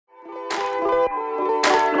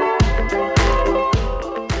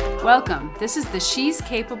Welcome. This is the She's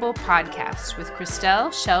Capable podcast with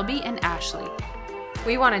Christelle, Shelby, and Ashley.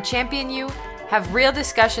 We want to champion you, have real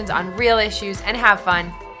discussions on real issues, and have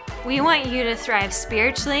fun. We want you to thrive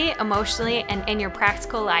spiritually, emotionally, and in your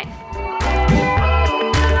practical life.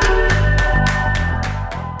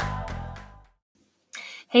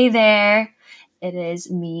 Hey there. It is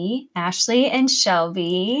me, Ashley, and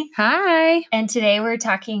Shelby. Hi. And today we're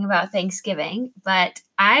talking about Thanksgiving, but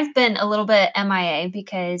I've been a little bit MIA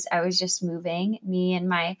because I was just moving. Me and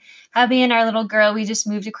my hubby and our little girl, we just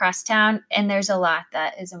moved across town, and there's a lot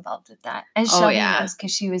that is involved with that. As Shelby knows,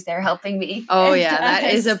 because she was there helping me. Oh, yeah.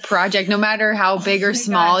 That is a project. No matter how big or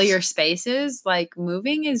small your space is, like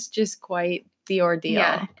moving is just quite the ordeal.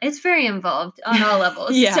 Yeah, it's very involved on all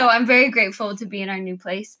levels. Yeah. So I'm very grateful to be in our new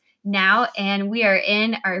place now, and we are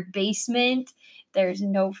in our basement. There's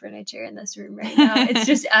no furniture in this room right now. It's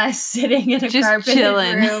just us sitting in a carpeted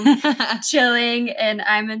room, chilling, and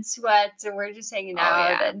I'm in sweats, and we're just hanging out.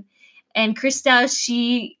 Yeah. And Christelle,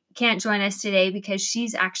 she can't join us today because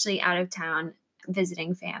she's actually out of town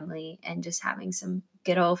visiting family and just having some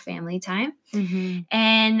good old family time. Mm-hmm.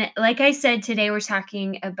 And like I said, today we're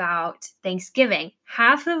talking about Thanksgiving.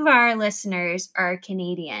 Half of our listeners are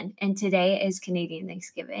Canadian, and today is Canadian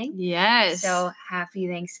Thanksgiving. Yes. So happy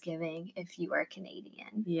Thanksgiving if you are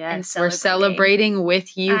Canadian. Yes, we're celebrating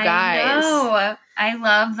with you guys. I know. I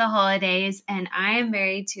love the holidays, and I am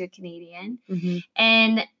married to a Canadian. Mm-hmm.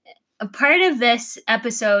 And a part of this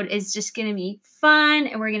episode is just going to be fun,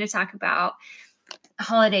 and we're going to talk about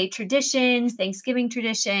holiday traditions, Thanksgiving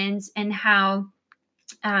traditions, and how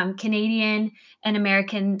Canadian and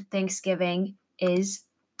American Thanksgiving is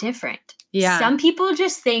different. Yeah. Some people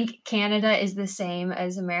just think Canada is the same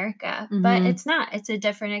as America, but it's not. It's a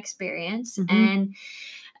different experience.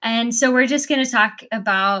 And so we're just going to talk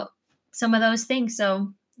about some of those things.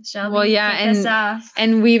 So Shelby,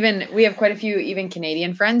 and we have quite a few even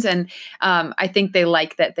Canadian friends, and I think they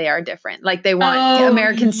like that they are different. Like they want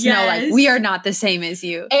Americans to know, like, we are not the same as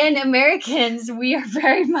you. And Americans, we are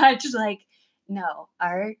very much like, no,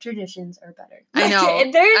 our traditions are better. I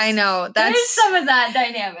know. There's some of that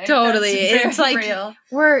dynamic. Totally. It's like real.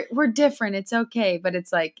 We're different. It's okay. But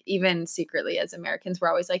it's like, even secretly as Americans, we're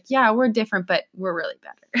always like, yeah, we're different, but we're really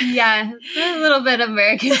better. Yeah. A little bit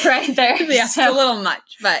American right there. Yeah, so. A little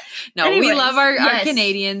much. But no, anyways, we love our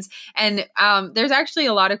Canadians. And there's actually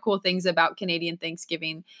a lot of cool things about Canadian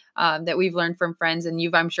Thanksgiving that we've learned from friends, and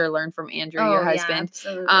you've, I'm sure, learned from Andrew, your husband.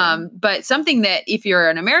 Yeah, absolutely. But something that if you're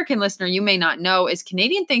an American listener, you may not know is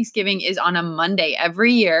Canadian Thanksgiving is on a Monday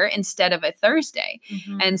every year instead of a Thursday.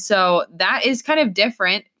 Mm-hmm. And so that is kind of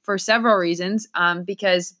different for several reasons,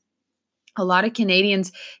 because a lot of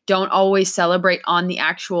Canadians don't always celebrate on the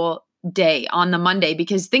actual day, on the Monday,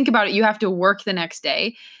 because think about it, you have to work the next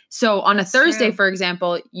day. So on a Thursday, for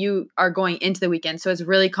example, you are going into the weekend. So it's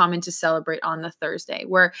really common to celebrate on the Thursday,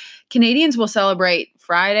 where Canadians will celebrate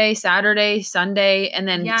Friday, Saturday, Sunday, and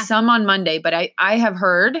then some on Monday. But I have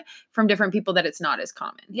heard from different people that it's not as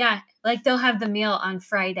common. Yeah. Like they'll have the meal on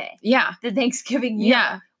Friday. Yeah. The Thanksgiving meal.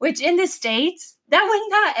 Yeah. Which in the States, that would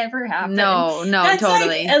not ever happen. No, that's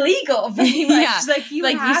totally. Like illegal, pretty much. Yeah. Like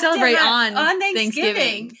you celebrate on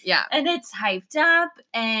Thanksgiving. Yeah. And it's hyped up.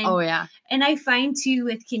 And And I find too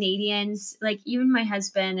with Canadians, like even my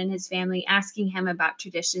husband and his family, asking him about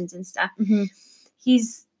traditions and stuff. Mm-hmm.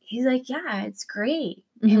 He's like, yeah, it's great.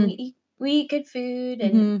 Mm-hmm. And we eat good food.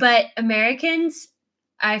 And but Americans,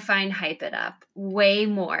 I find, hype it up way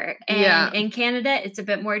more. And in Canada, it's a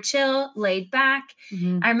bit more chill, laid back.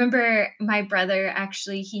 Mm-hmm. I remember my brother,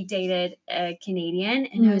 actually, he dated a Canadian,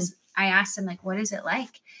 and I asked him, like, what is it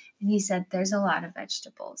like? And he said, there's a lot of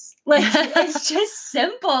vegetables. Like, it's just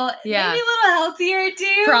simple. Yeah. Maybe a little healthier,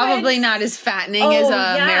 too. Probably not as fattening as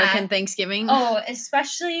American Thanksgiving. Oh,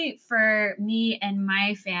 especially for me and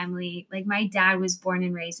my family. Like, my dad was born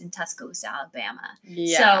and raised in Tuscaloosa, Alabama.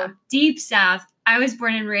 Yeah. So, deep South. I was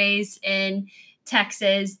born and raised in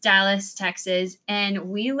Texas, Dallas, Texas, and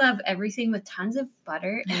we love everything with tons of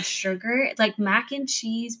butter and sugar, like mac and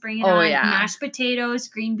cheese, bring it on, mashed potatoes,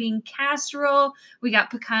 green bean casserole. We got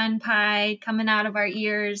pecan pie coming out of our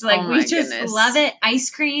ears. Like, we just love it. Ice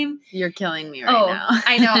cream. You're killing me right now.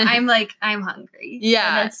 I know. I'm hungry.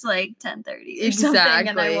 Yeah. And it's like 10:30 or something,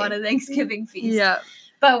 and I want a Thanksgiving feast. Yeah.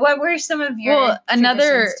 But what were some of your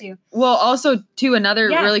traditions too? Another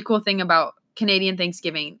really cool thing about Canadian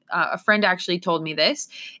Thanksgiving, a friend actually told me this,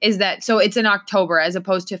 is that so it's in October as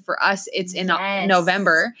opposed to for us it's in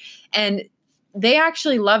November, and they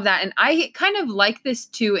actually love that. And I kind of like this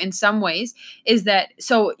too in some ways, is that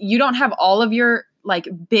so you don't have all of your like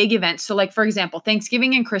big events. So like, for example,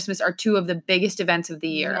 Thanksgiving and Christmas are two of the biggest events of the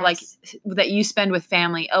year, like that you spend with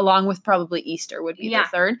family, along with probably Easter would be the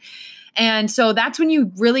third. And so that's when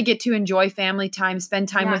you really get to enjoy family time, spend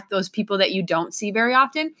time with those people that you don't see very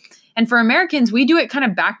often. And for Americans, we do it kind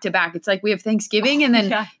of back to back. It's like we have Thanksgiving and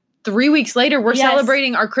then 3 weeks later, we're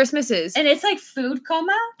celebrating our Christmases. And it's like food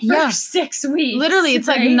coma for 6 weeks. Literally, it's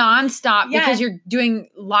like nonstop because you're doing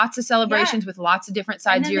lots of celebrations with lots of different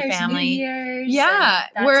sides of your family. New Year's,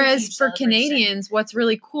 whereas for Canadians, what's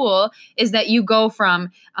really cool is that you go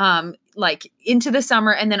from like into the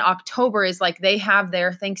summer, and then October is like they have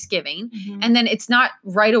their Thanksgiving, and then it's not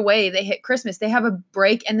right away they hit Christmas. They have a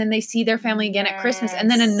break, and then they see their family again at Christmas,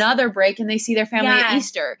 and then another break, and they see their family at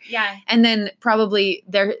Easter. And then probably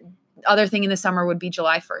their other thing in the summer would be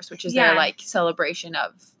July 1st, which is their like celebration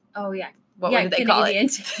of what did they call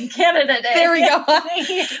it? Canada Day. There we go.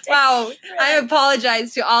 Wow. I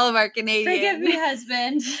apologize to all of our Canadian. Forgive me,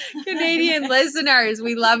 husband. Canadian listeners.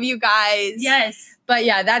 We love you guys. Yes. But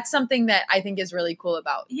yeah, that's something that I think is really cool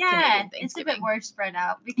about Canadian Thanksgiving. It's a bit more spread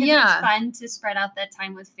out because it's fun to spread out that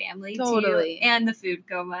time with family too, and the food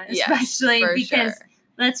coma, especially because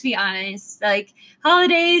let's be honest, like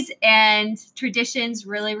holidays and traditions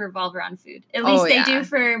really revolve around food. At least they do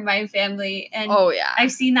for my family. And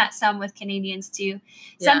I've seen that some with Canadians too.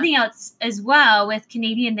 Something else as well with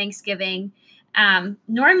Canadian Thanksgiving.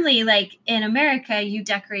 Normally, like in America, you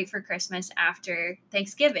decorate for Christmas after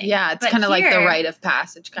Thanksgiving. Yeah, it's kind of like the rite of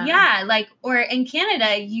passage kind of. Yeah, like, or in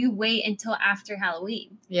Canada, you wait until after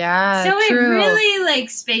Halloween. Yeah, so it really like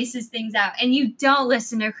spaces things out, and you don't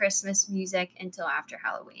listen to Christmas music until after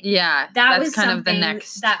Halloween. Yeah, that was kind of the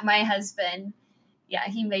next that my husband,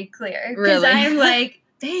 he made clear. Because I'm like,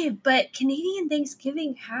 babe, but Canadian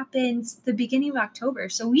Thanksgiving happens the beginning of October,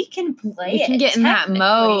 so we can play. We can get in that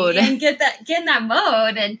mode and get in that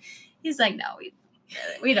mode. And he's like, no,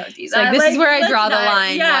 we don't do that. Like, this is where I draw the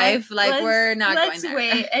line, wife. Like, we're not going there.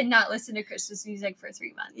 Let's wait and not listen to Christmas music for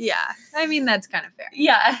 3 months. Yeah, I mean that's kind of fair.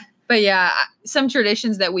 Yeah. But yeah, some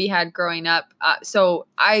traditions that we had growing up. So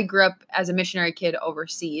I grew up as a missionary kid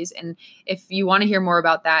overseas. And if you want to hear more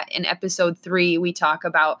about that, in episode 3, we talk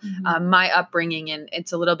about my upbringing. And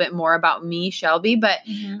it's a little bit more about me, Shelby. But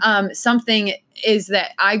something is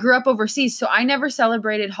that I grew up overseas. So I never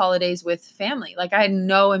celebrated holidays with family. Like I had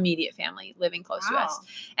no immediate family living close to us.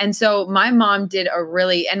 And so my mom did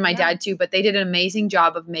and my dad too, but they did an amazing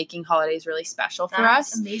job of making holidays really special for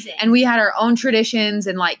us. Amazing. And we had our own traditions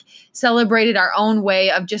and like celebrated our own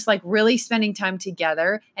way of just like really spending time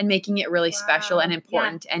together and making it really special and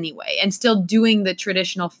important anyway, and still doing the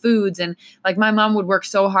traditional foods. And like my mom would work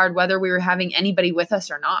so hard whether we were having anybody with us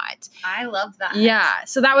or not. I love that. Yeah.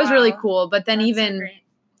 So that was really cool. But then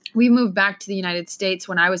we moved back to the United States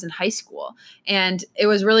when I was in high school. And it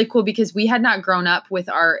was really cool because we had not grown up with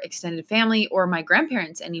our extended family or my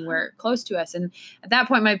grandparents anywhere close to us. And at that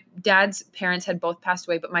point, my dad's parents had both passed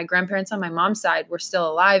away, but my grandparents on my mom's side were still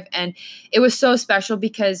alive. And it was so special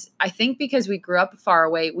because I think because we grew up far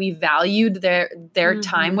away, we valued their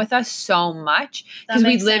time with us so much because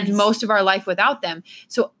we lived most of our life without them.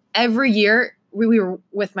 So every year we were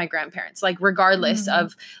with my grandparents, like regardless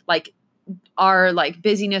of like our like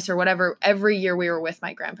busyness or whatever, every year we were with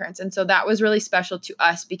my grandparents. And so that was really special to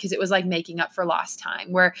us because it was like making up for lost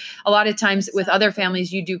time, where a lot of times with other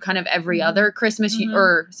families, you do kind of every other Christmas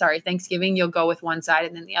Thanksgiving, you'll go with one side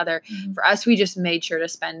and then the other. For us, we just made sure to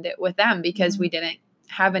spend it with them because we didn't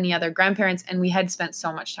have any other grandparents and we had spent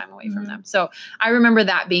so much time away from them. So I remember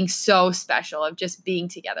that being so special of just being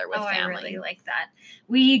together with family. I really like that.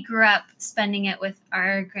 We grew up spending it with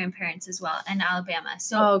our grandparents as well in Alabama.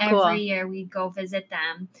 So every year we go visit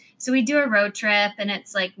them. So we do a road trip and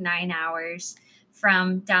it's like 9 hours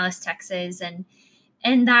from Dallas, Texas.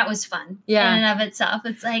 And that was fun in and of itself.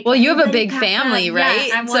 It's like, well, you have a big family, right?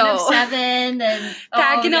 Yeah, I'm one of 7 and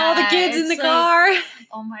packing all the kids in the car.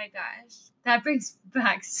 Oh my gosh. That brings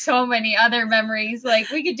back so many other memories. Like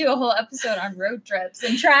we could do a whole episode on road trips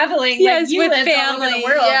and traveling. Yes, like you with lived family, all over the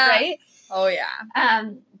world, right? Oh yeah.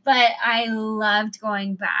 But I loved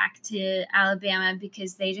going back to Alabama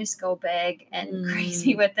because they just go big and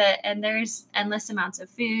crazy with it, and there's endless amounts of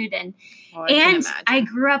food and I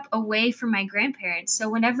grew up away from my grandparents, so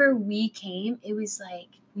whenever we came, it was like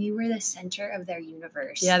we were the center of their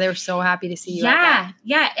universe. Yeah, they were so happy to see you.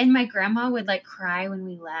 Yeah, and my grandma would like cry when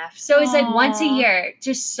we left. So it was like once a year,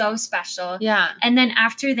 just so special. Yeah. And then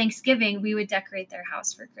after Thanksgiving, we would decorate their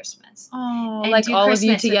house for Christmas. Oh, like all Christmas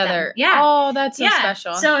of you together. Yeah. Oh, that's so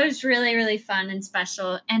special. So it was really, really fun and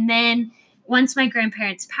special. And then once my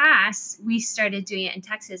grandparents passed, we started doing it in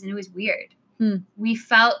Texas, and it was weird. we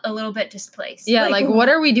felt a little bit displaced. Yeah, like what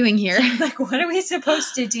are we doing here? Like, what are we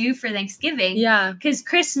supposed to do for Thanksgiving? Yeah. Because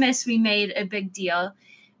Christmas, we made a big deal.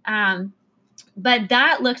 But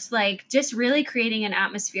that looked like just really creating an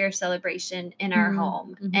atmosphere of celebration in our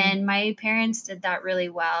home. And my parents did that really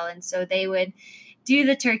well. And so they would do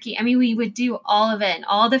the turkey. I mean, we would do all of it and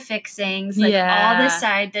all the fixings, like all the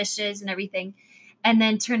side dishes and everything. And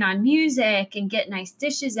then turn on music and get nice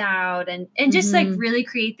dishes out and just like really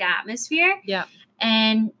create the atmosphere. Yeah.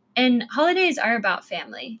 And holidays are about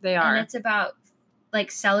family. They are. And it's about like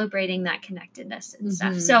celebrating that connectedness and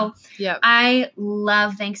stuff. So I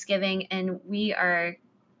love Thanksgiving, and we are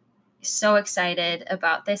so excited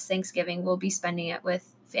about this Thanksgiving. We'll be spending it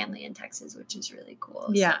with family in Texas, which is really cool.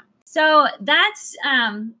 Yeah. So that's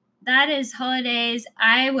that is holidays.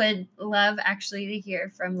 I would love actually to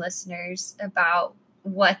hear from listeners about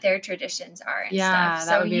what their traditions are and stuff.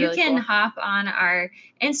 So you really can hop on our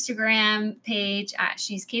Instagram page at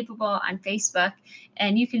She's Capable on Facebook,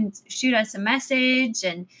 and you can shoot us a message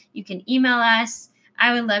and you can email us.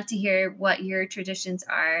 I would love to hear what your traditions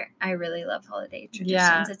are. I really love holiday traditions.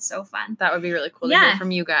 Yeah. It's so fun. That would be really cool to hear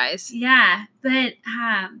from you guys. Yeah. But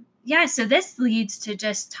so this leads to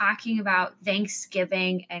just talking about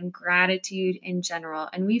Thanksgiving and gratitude in general.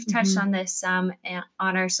 And we've touched on this some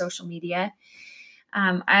on our social media.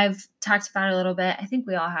 I've talked about it a little bit. I think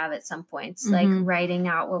we all have at some points, like writing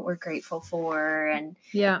out what we're grateful for and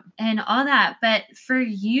all that. But for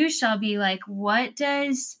you, Shelby, like what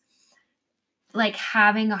does like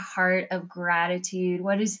having a heart of gratitude,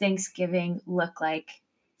 what does Thanksgiving look like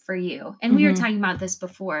for you? And we were talking about this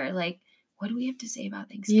before, like, what do we have to say about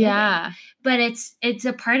Thanksgiving? Yeah. But it's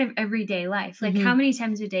a part of everyday life. Like how many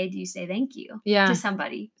times a day do you say thank you to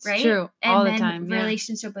somebody, right? It's true. And all then the time.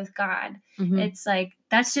 Relationship with God. It's like,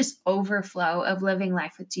 that's just overflow of living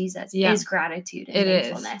life with Jesus is gratitude and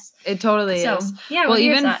thankfulness. It totally is. Yeah. Well,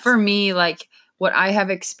 even for me, like what I have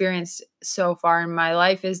experienced so far in my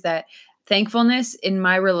life is that thankfulness in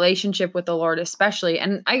my relationship with the Lord, especially,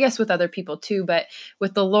 and I guess with other people too, but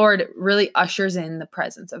with the Lord really ushers in the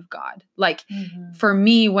presence of God. Like for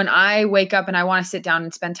me, when I wake up and I want to sit down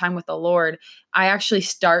and spend time with the Lord, I actually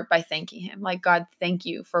start by thanking him. Like, God, thank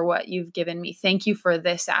you for what you've given me. Thank you for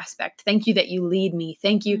this aspect. Thank you that you lead me.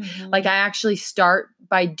 Thank you. Like I actually start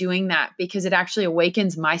by doing that because it actually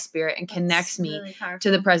awakens my spirit and connects me really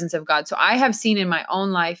to the presence of God. So I have seen in my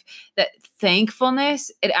own life that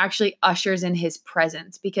thankfulness, it actually ushers in his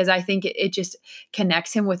presence because I think it just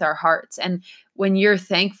connects him with our hearts. And when you're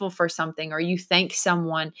thankful for something or you thank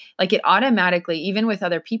someone, like it automatically, even with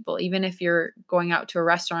other people, even if you're going out to a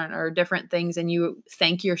restaurant or different things and you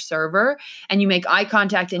thank your server and you make eye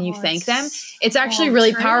contact and you thank them, it's actually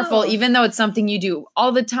really powerful, even though it's something you do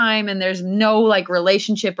all the time and there's no like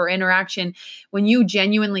relationship or interaction. When you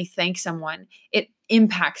genuinely thank someone, it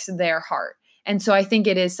impacts their heart. And so I think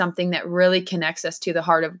it is something that really connects us to the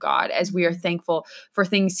heart of God as we are thankful for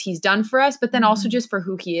things he's done for us, but then also just for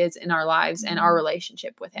who he is in our lives and our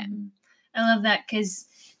relationship with him. I love that because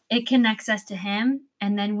it connects us to him.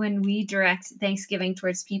 And then when we direct Thanksgiving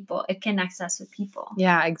towards people, it connects us with people.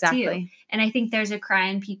 Yeah, exactly. Too. And I think there's a cry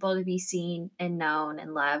in people to be seen and known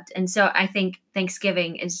and loved. And so I think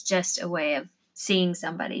Thanksgiving is just a way of seeing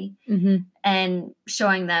somebody and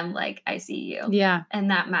showing them like, I see you. Yeah. And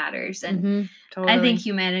that matters. And totally. I think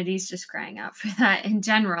humanity's just crying out for that in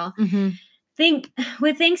general. Think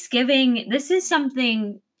with Thanksgiving, this is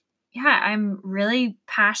something, I'm really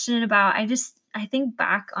passionate about. I think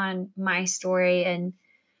back on my story and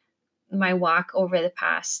my walk over the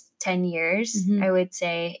past 10 years, I would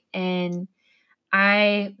say. And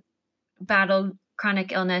I battled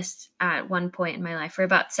chronic illness at one point in my life for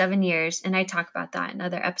about 7 years. And I talk about that in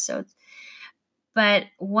other episodes. But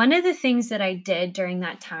one of the things that I did during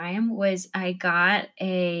that time was I got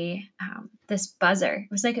this buzzer.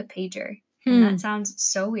 It was like a pager. And that sounds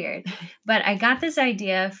so weird. But I got this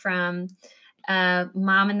idea from a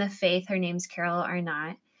mom in the faith. Her name's Carol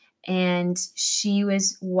Arnott. And she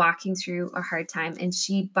was walking through a hard time. And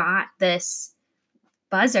she bought this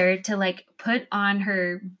buzzer to like put on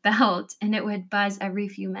her belt, and it would buzz every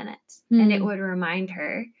few minutes and it would remind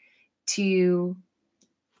her to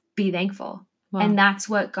be thankful. Wow. And that's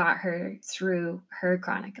what got her through her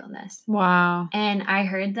chronic illness. Wow. And I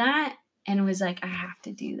heard that and was like, I have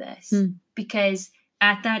to do this because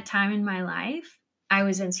at that time in my life, I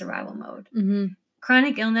was in survival mode.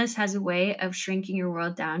 Chronic illness has a way of shrinking your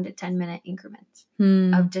world down to 10-minute increments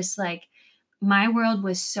of just like, my world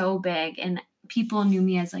was so big and people knew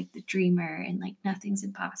me as like the dreamer and like nothing's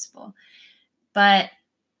impossible. But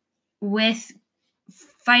with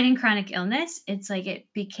fighting chronic illness, it's like it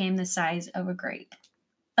became the size of a grape.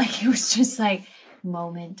 Like, it was just like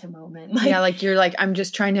moment to moment. Like, yeah, like you're like, I'm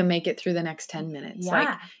just trying to make it through the next 10 minutes. Yeah.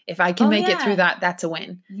 Like, if I can make it through that, that's a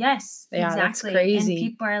win. Yes, yeah, exactly. That's crazy. And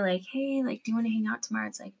people are like, hey, like, do you want to hang out tomorrow?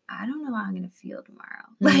 It's like, I don't know how I'm going to feel tomorrow.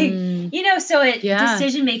 Like, you know, so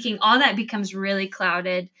decision making, all that becomes really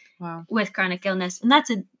clouded with chronic illness. And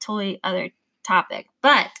that's a totally other topic.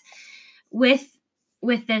 But with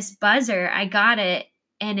this buzzer, I got it.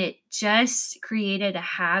 And it just created a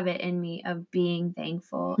habit in me of being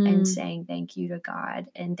thankful and saying thank you to God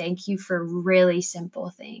and thank you for really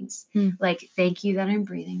simple things. Like, thank you that I'm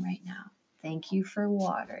breathing right now. Thank you for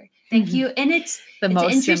water. Thank you. And it's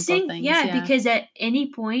most interesting. Simple things, yeah, because at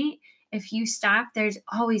any point, if you stop, there's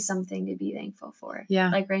always something to be thankful for.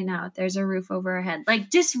 Yeah. Like right now, there's a roof over our head.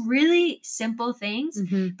 Like, just really simple things.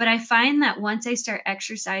 But I find that once I start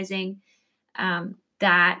exercising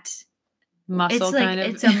that muscle, it's like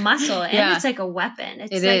it's a muscle and it's like a weapon.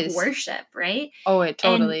 It's like worship, right? Oh, it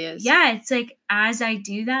totally is. Yeah, it's like as I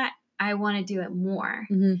do that, I want to do it more.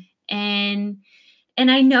 And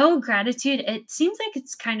I know gratitude, it seems like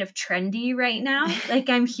it's kind of trendy right now. Like,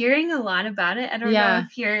 I'm hearing a lot about it. I don't know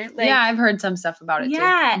if you're like, I've heard some stuff about it too.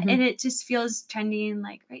 Yeah, and it just feels trendy and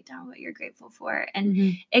like, write down what you're grateful for.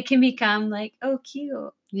 And it can become like, oh,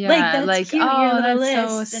 cute. Yeah, like that's like cute, oh,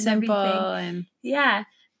 that's so simple. And yeah.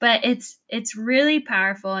 But it's really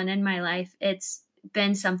powerful. And in my life, it's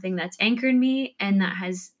been something that's anchored me and that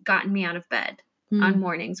has gotten me out of bed on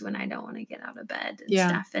mornings when I don't want to get out of bed and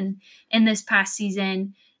stuff. And in this past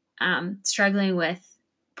season, struggling with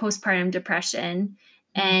postpartum depression.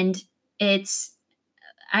 And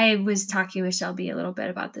I was talking with Shelby a little bit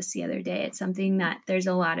about this the other day. It's something that there's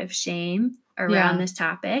a lot of shame around this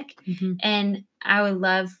topic. And I would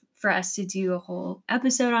love for us to do a whole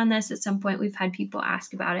episode on this at some point. We've had people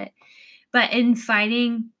ask about it. But in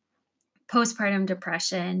fighting postpartum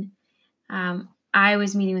depression, I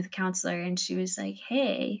was meeting with a counselor and she was like,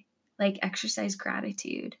 hey, like, exercise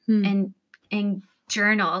gratitude and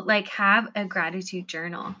journal, like, have a gratitude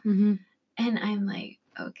journal. And I'm like,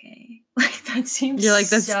 okay, like, that seems you're like,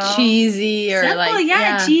 that's so cheesy or simple.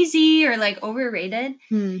 Like cheesy or like overrated.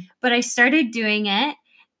 But I started doing it,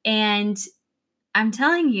 and I'm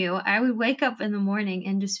telling you, I would wake up in the morning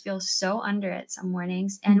and just feel so under it some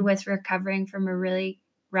mornings, and with recovering from a really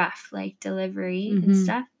rough like delivery and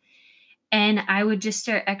stuff. And I would just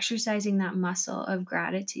start exercising that muscle of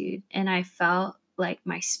gratitude. And I felt like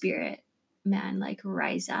my spirit, man, like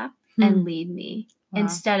rise up and lead me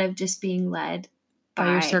instead of just being led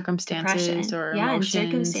by your circumstances depression. Or emotions.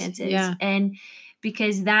 And circumstances. Yeah. And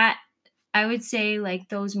because that, I would say, like,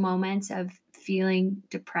 those moments of feeling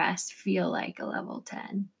depressed feel like a level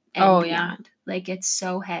 10 and beyond. Like, it's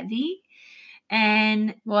so heavy.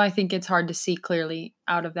 And well, I think it's hard to see clearly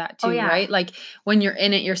out of that too, right? Like, when you're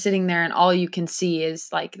in it, you're sitting there and all you can see is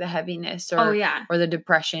like the heaviness or the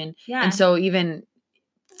depression. Yeah. And so even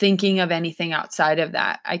thinking of anything outside of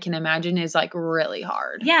that, I can imagine, is like really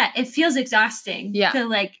hard. Yeah. It feels exhausting to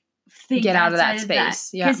like get out of that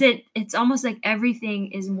space. Yeah. Because it's almost like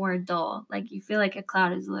everything is more dull. Like, you feel like a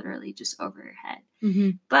cloud is literally just over your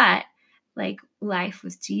head. But like, life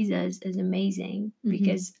with Jesus is amazing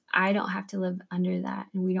because I don't have to live under that,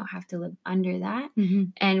 and we don't have to live under that.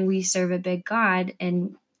 And we serve a big God,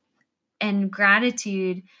 and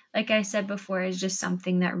gratitude, like I said before, is just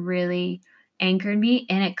something that really anchored me,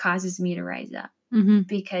 and it causes me to rise up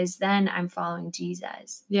because then I'm following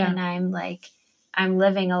Jesus and I'm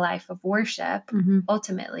living a life of worship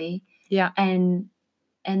ultimately. Yeah. And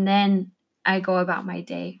then I go about my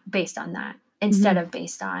day based on that instead of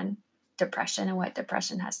based on depression and what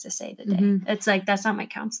depression has to say today. It's like, that's not my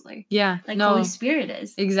counselor. Yeah. Like, Holy Spirit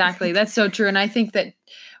is. Exactly. That's so true. And I think that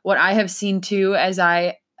what I have seen too, as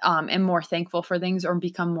I am more thankful for things or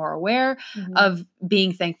become more aware of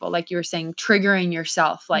being thankful, like you were saying, triggering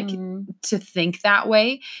yourself, like to think that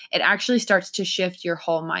way, it actually starts to shift your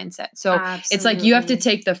whole mindset. So it's like you have to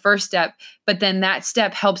take the first step, but then that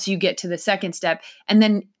step helps you get to the second step. And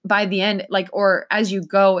then by the end, like, or as you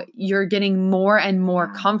go, you're getting more and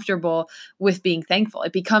more comfortable with being thankful.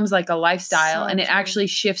 It becomes like a lifestyle, and it actually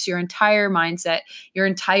shifts your entire mindset, your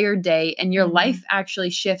entire day, and your life actually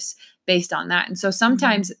shifts based on that. And so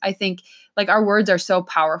sometimes I think, like, our words are so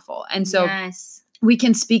powerful. And so we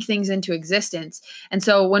can speak things into existence. And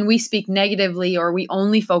so when we speak negatively, or we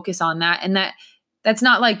only focus on that, and that's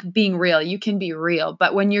not like being real. You can be real,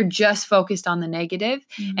 but when you're just focused on the negative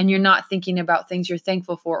and you're not thinking about things you're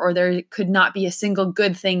thankful for, or there could not be a single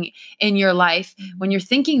good thing in your life, when you're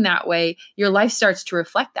thinking that way, your life starts to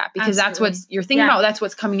reflect that, because that's what you're thinking about. That's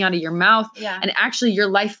what's coming out of your mouth. And actually your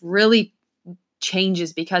life really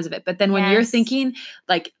changes because of it. But then when you're thinking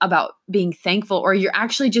like about being thankful, or you're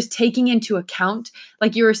actually just taking into account,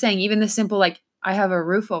 like you were saying, even the simple, like, I have a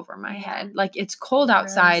roof over my head, like it's cold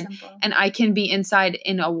outside and I can be inside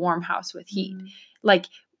in a warm house with heat. Like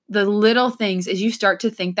the little things, as you start to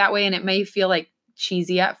think that way, and it may feel like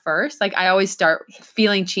cheesy at first. Like I always start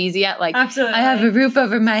feeling cheesy at like, Absolutely. I have a roof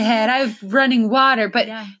over my head, I have running water, but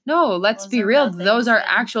no, let's be real. Those are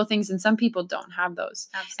actual things. And some people don't have those.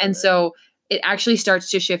 Absolutely. And so it actually starts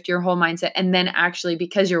to shift your whole mindset. And then actually,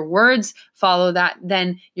 because your words follow that,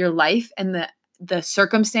 then your life and the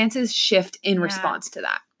circumstances shift in response to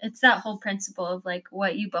that. It's that whole principle of like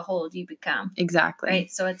what you behold, you become. Exactly.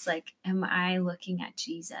 Right. So it's like, am I looking at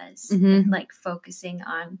Jesus and like focusing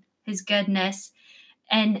on his goodness?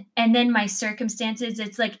 And then my circumstances,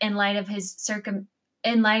 it's like in light of his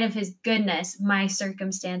goodness, my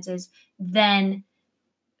circumstances then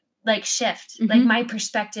like shift, like my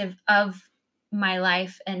perspective of my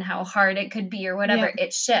life and how hard it could be or whatever,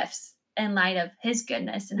 it shifts in light of his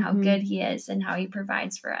goodness and how good he is and how he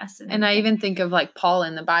provides for us. And I even think of like Paul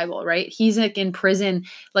in the Bible, right? He's like in prison,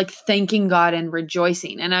 like thanking God and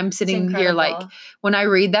rejoicing. And I'm sitting here like, when I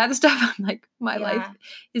read that stuff, I'm like, my life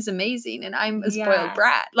is amazing and I'm a spoiled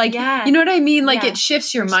brat. Like, you know what I mean? Like it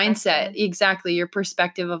shifts your mindset. Exactly. Your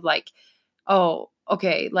perspective of like, oh,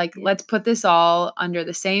 okay, like let's put this all under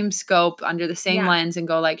the same scope, under the same lens, and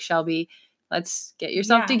go like, Shelby, let's get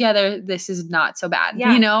yourself together. This is not so bad,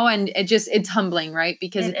 you know? And it's humbling, right?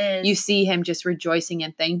 Because you see him just rejoicing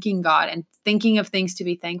and thanking God and thinking of things to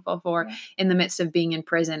be thankful for in the midst of being in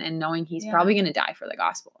prison and knowing he's probably going to die for the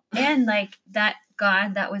gospel. And like that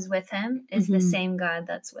God that was with him is the same God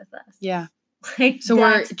that's with us. Yeah. Like, so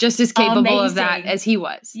we're just as capable of that as he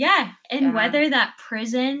was. Yeah. And whether that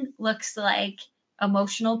prison looks like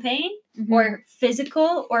emotional pain or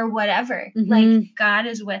physical or whatever, like God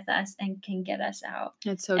is with us and can get us out.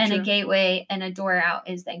 That's so and true. A gateway and a door out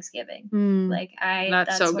is Thanksgiving. Like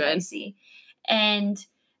that's so what good. I see. And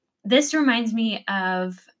this reminds me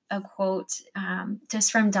of a quote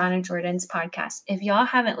just from Donna Jordan's podcast. If y'all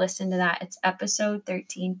haven't listened to that, it's episode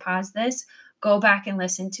 13. Pause this, go back and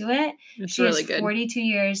listen to it. She really has 42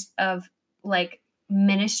 years of like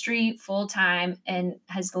ministry full time and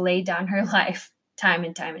has laid down her life time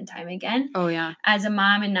and time and time again. Oh yeah. As a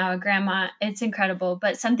mom and now a grandma, it's incredible.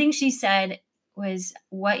 But something she said was,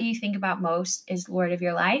 what you think about most is Lord of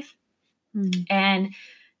your life. And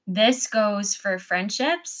this goes for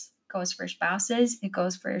friendships, goes for spouses, it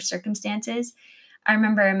goes for circumstances. I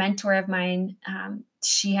remember a mentor of mine,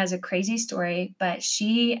 she has a crazy story, but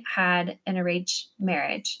she had an arranged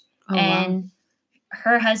marriage and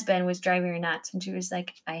her husband was driving her nuts and she was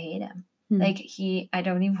like, I hate him. Like I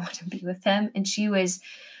don't even want to be with him. And she was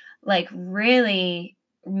like really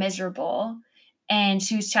miserable. And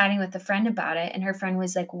she was chatting with a friend about it. And her friend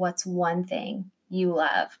was like, what's one thing you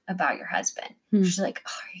love about your husband? She's like, oh,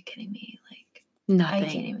 are you kidding me? Like nothing. I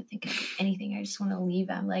can't even think of anything. I just want to leave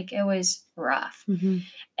him. Like it was rough.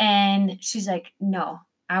 And she's like, no,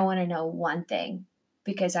 I want to know one thing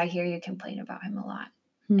because I hear you complain about him a lot.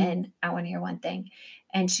 And I want to hear one thing.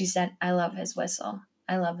 And she said, I love his whistle.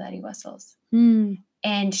 I love that he whistles.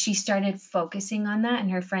 And she started focusing on that.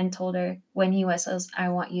 And her friend told her, when he whistles, I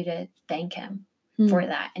want you to thank him for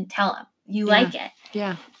that and tell him you like it.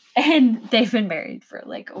 Yeah. And they've been married for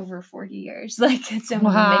like over 40 years. Like it's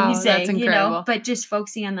amazing, that's incredible. You know, but just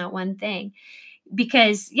focusing on that one thing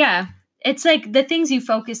because it's like the things you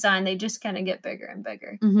focus on, they just kind of get bigger and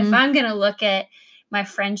bigger. If I'm going to look at my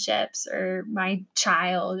friendships or my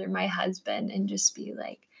child or my husband and just be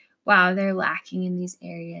like, wow, they're lacking in these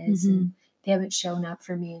areas and they haven't shown up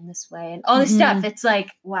for me in this way and all this stuff. It's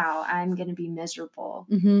like, wow, I'm going to be miserable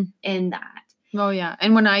in that. Oh yeah.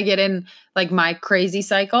 And when I get in like my crazy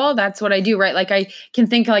cycle, that's what I do, right? Like I can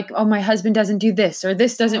think like, oh, my husband doesn't do this or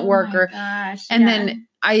this doesn't work then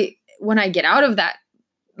when I get out of that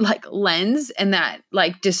like lens and that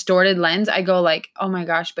like distorted lens, I go like, oh my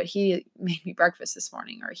gosh, but he made me breakfast this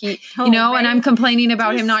morning or he, and I'm complaining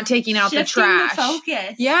about him not taking out the trash. The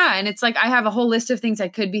focus. Yeah. And it's like, I have a whole list of things I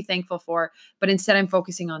could be thankful for, but instead I'm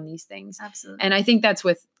focusing on these things. Absolutely. And I think that's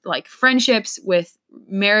with like friendships, with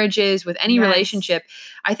marriages, with any relationship.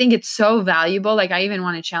 I think it's so valuable. Like I even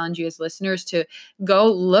want to challenge you as listeners to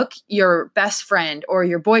go look your best friend or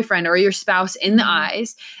your boyfriend or your spouse in the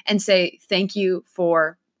eyes and say, thank you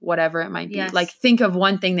for whatever it might be. Like think of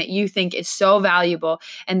one thing that you think is so valuable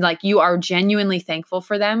and like you are genuinely thankful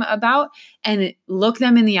for them about, and look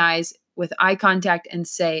them in the eyes with eye contact and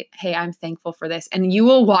say, hey, I'm thankful for this. And you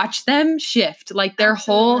will watch them shift. Like their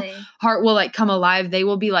whole heart will like come alive. They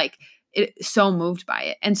will be like so moved by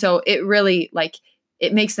it. And so it really like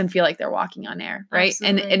it makes them feel like they're walking on air, right?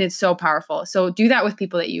 Absolutely. And it's so powerful. So do that with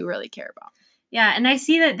people that you really care about. Yeah, and I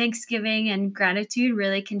see that Thanksgiving and gratitude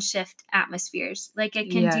really can shift atmospheres. Like it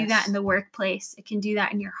can do that in the workplace. It can do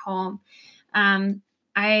that in your home.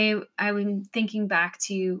 I was thinking back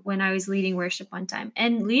to when I was leading worship one time.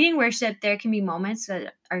 And leading worship, there can be moments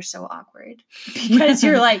that are so awkward because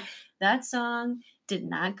you're like, that song did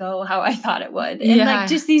not go how I thought it would. And like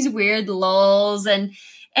just these weird lulls and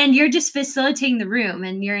you're just facilitating the room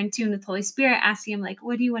and you're in tune with Holy Spirit, asking him like,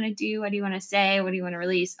 what do you want to do? What do you want to say? What do you want to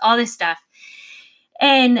release? All this stuff.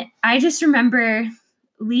 And I just remember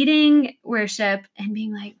leading worship and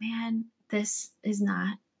being like, man, this is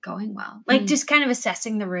not going well. Like just kind of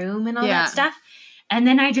assessing the room and all that stuff. And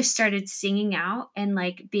then I just started singing out and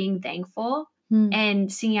like being thankful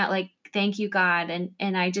and singing out like, thank you, God.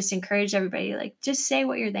 And I just encouraged everybody, like, just say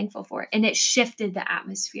what you're thankful for. And it shifted the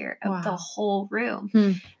atmosphere of the whole room.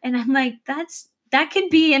 And I'm like, that could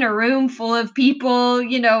be in a room full of people,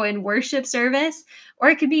 you know, in worship service, or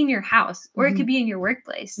it could be in your house, or it could be in your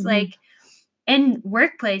workplace. Like in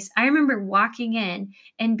workplace, I remember walking in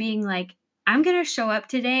and being like, I'm going to show up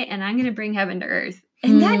today and I'm going to bring heaven to earth.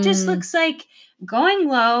 And that just looks like going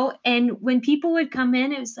low. And when people would come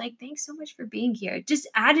in, it was like, thanks so much for being here. Just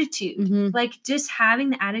attitude, like just having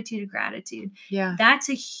the attitude of gratitude. Yeah. That's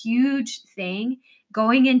a huge thing.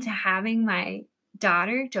 Going into having my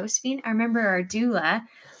daughter, Josephine, I remember our doula.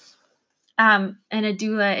 And a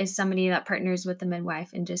doula is somebody that partners with the midwife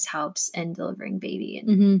and just helps in delivering baby.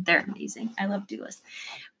 And they're amazing. I love doulas.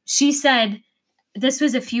 She said, this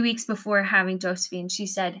was a few weeks before having Josephine. She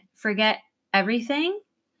said, forget everything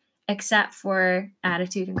except for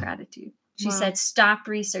attitude and gratitude. She said, stop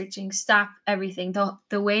researching, stop everything.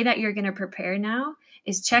 The way that you're going to prepare now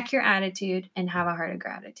is check your attitude and have a heart of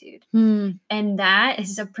gratitude. And that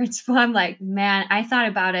is a principle. I'm like, man, I thought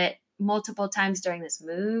about it multiple times during this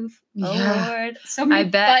move. Oh Lord. So many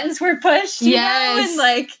buttons were pushed, you know, and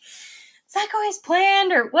like, is that always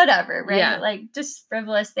planned or whatever, right? Yeah. Like just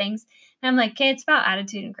frivolous things. And I'm like, okay, it's about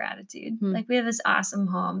attitude and gratitude. Like we have this awesome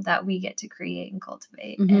home that we get to create and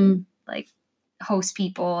cultivate and like host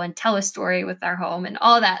people and tell a story with our home and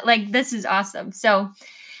all that. Like this is awesome. So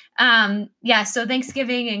so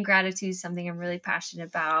Thanksgiving and gratitude is something I'm really passionate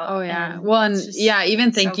about. Oh yeah. Well, and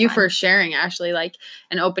even thank you for sharing, Ashley, like,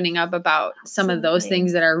 and opening up about some of those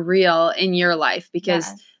things that are real in your life, because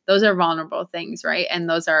those are vulnerable things, right? And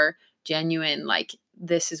those are genuine, like,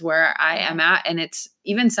 this is where I am at. And it's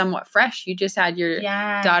even somewhat fresh. You just had your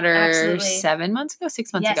daughter 7 months ago,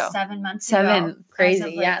 6 months ago. 7 months ago.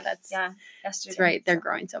 Crazy. That's yesterday. That's right. They're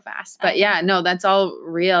growing so fast. But that's all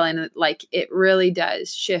real. And like, it really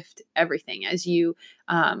does shift everything as you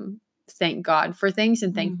thank God for things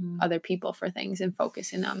and thank other people for things and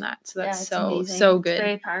focusing on that. So that's so good. It's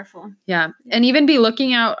very powerful. Yeah. And even be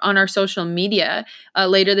looking out on our social media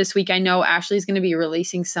later this week. I know Ashley's going to be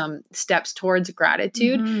releasing some steps towards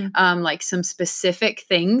gratitude, like some specific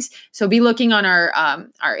things. So be looking on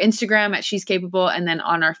our Instagram at She's Capable, and then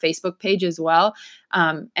on our Facebook page as well.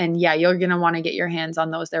 And you're going to want to get your hands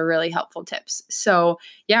on those. They're really helpful tips. So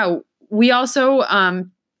we also,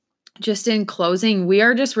 just in closing, we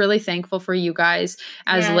are just really thankful for you guys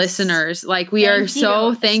as listeners. Like we are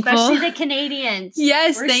so thankful. Especially the Canadians.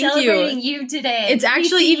 Yes, We're thank you. Celebrating you today. It's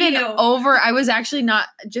actually even over. I was actually not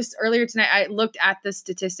just earlier tonight. I looked at the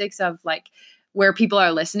statistics of like where people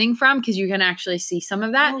are listening from, because you can actually see some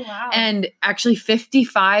of that. Oh, wow. And actually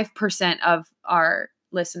 55% of our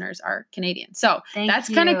listeners are Canadian. So that's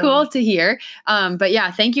kind of cool to hear. But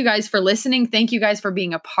thank you guys for listening. Thank you guys for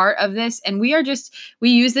being a part of this. And we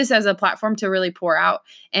use this as a platform to really pour out.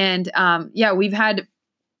 And we've had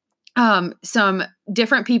some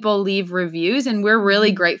different people leave reviews, and we're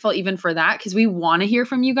really grateful even for that, because we want to hear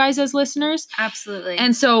from you guys as listeners. Absolutely.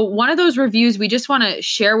 And so one of those reviews we just want to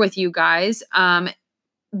share with you guys.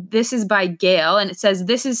 This is by Gail, and it says,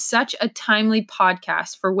 "This is such a timely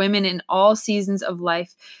podcast for women in all seasons of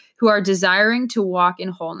life who are desiring to walk in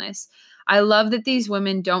wholeness. I love that these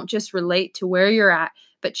women don't just relate to where you're at,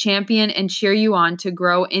 but champion and cheer you on to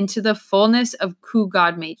grow into the fullness of who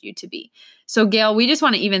God made you to be." So Gail, we just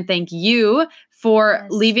want to even thank you for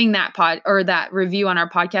leaving that that review on our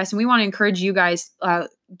podcast. And we want to encourage you guys,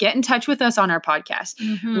 get in touch with us on our podcast,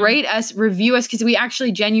 rate us, review us, because we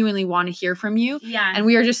actually genuinely want to hear from you. Yeah. And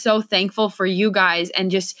we are just so thankful for you guys and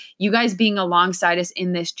just you guys being alongside us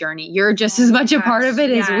in this journey. You're just as much a part of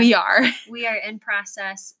it as we are. We are in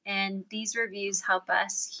process, and these reviews help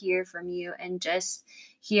us hear from you and just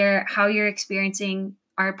hear how you're experiencing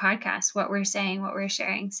our podcast, what we're saying, what we're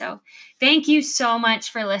sharing. So thank you so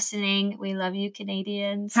much for listening. We love you,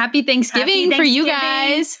 Canadians. Happy Thanksgiving for you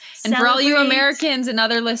guys. And for all you Americans and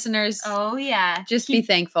other listeners. Oh, yeah. Just be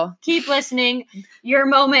thankful. Keep listening. Your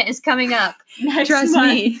moment is coming up next Trust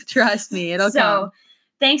month. me. Trust me. It'll come.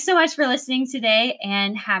 Thanks so much for listening today,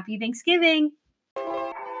 and happy Thanksgiving.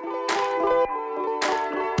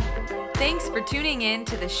 Thanks for tuning in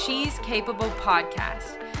to the She's Capable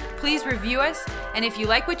podcast. Please review us, and if you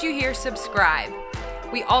like what you hear, subscribe.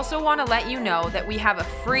 We also want to let you know that we have a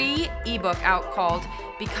free ebook out called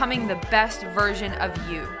Becoming the Best Version of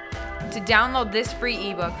You. To download this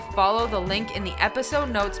free ebook, follow the link in the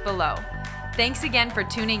episode notes below. Thanks again for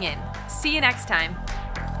tuning in. See you next time.